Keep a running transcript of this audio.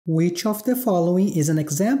Which of the following is an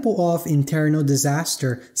example of internal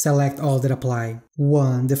disaster? Select all that apply.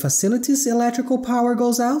 1. The facility's electrical power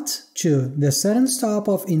goes out. 2. The sudden stop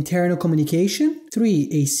of internal communication. 3.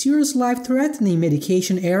 A serious life-threatening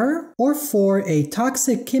medication error. Or 4. A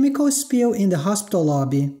toxic chemical spill in the hospital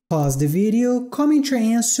lobby. Pause the video, comment your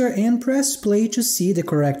answer, and press play to see the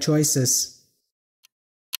correct choices.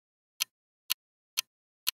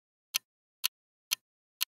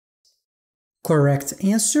 Correct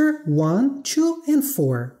answer 1, 2, and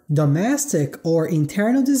 4. Domestic or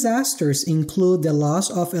internal disasters include the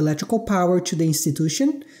loss of electrical power to the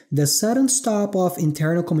institution, the sudden stop of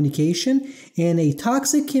internal communication, and a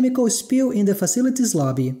toxic chemical spill in the facility's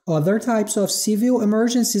lobby. Other types of civil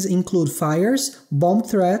emergencies include fires, bomb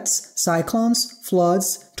threats, cyclones,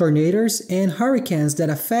 floods, tornadoes, and hurricanes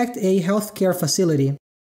that affect a healthcare facility.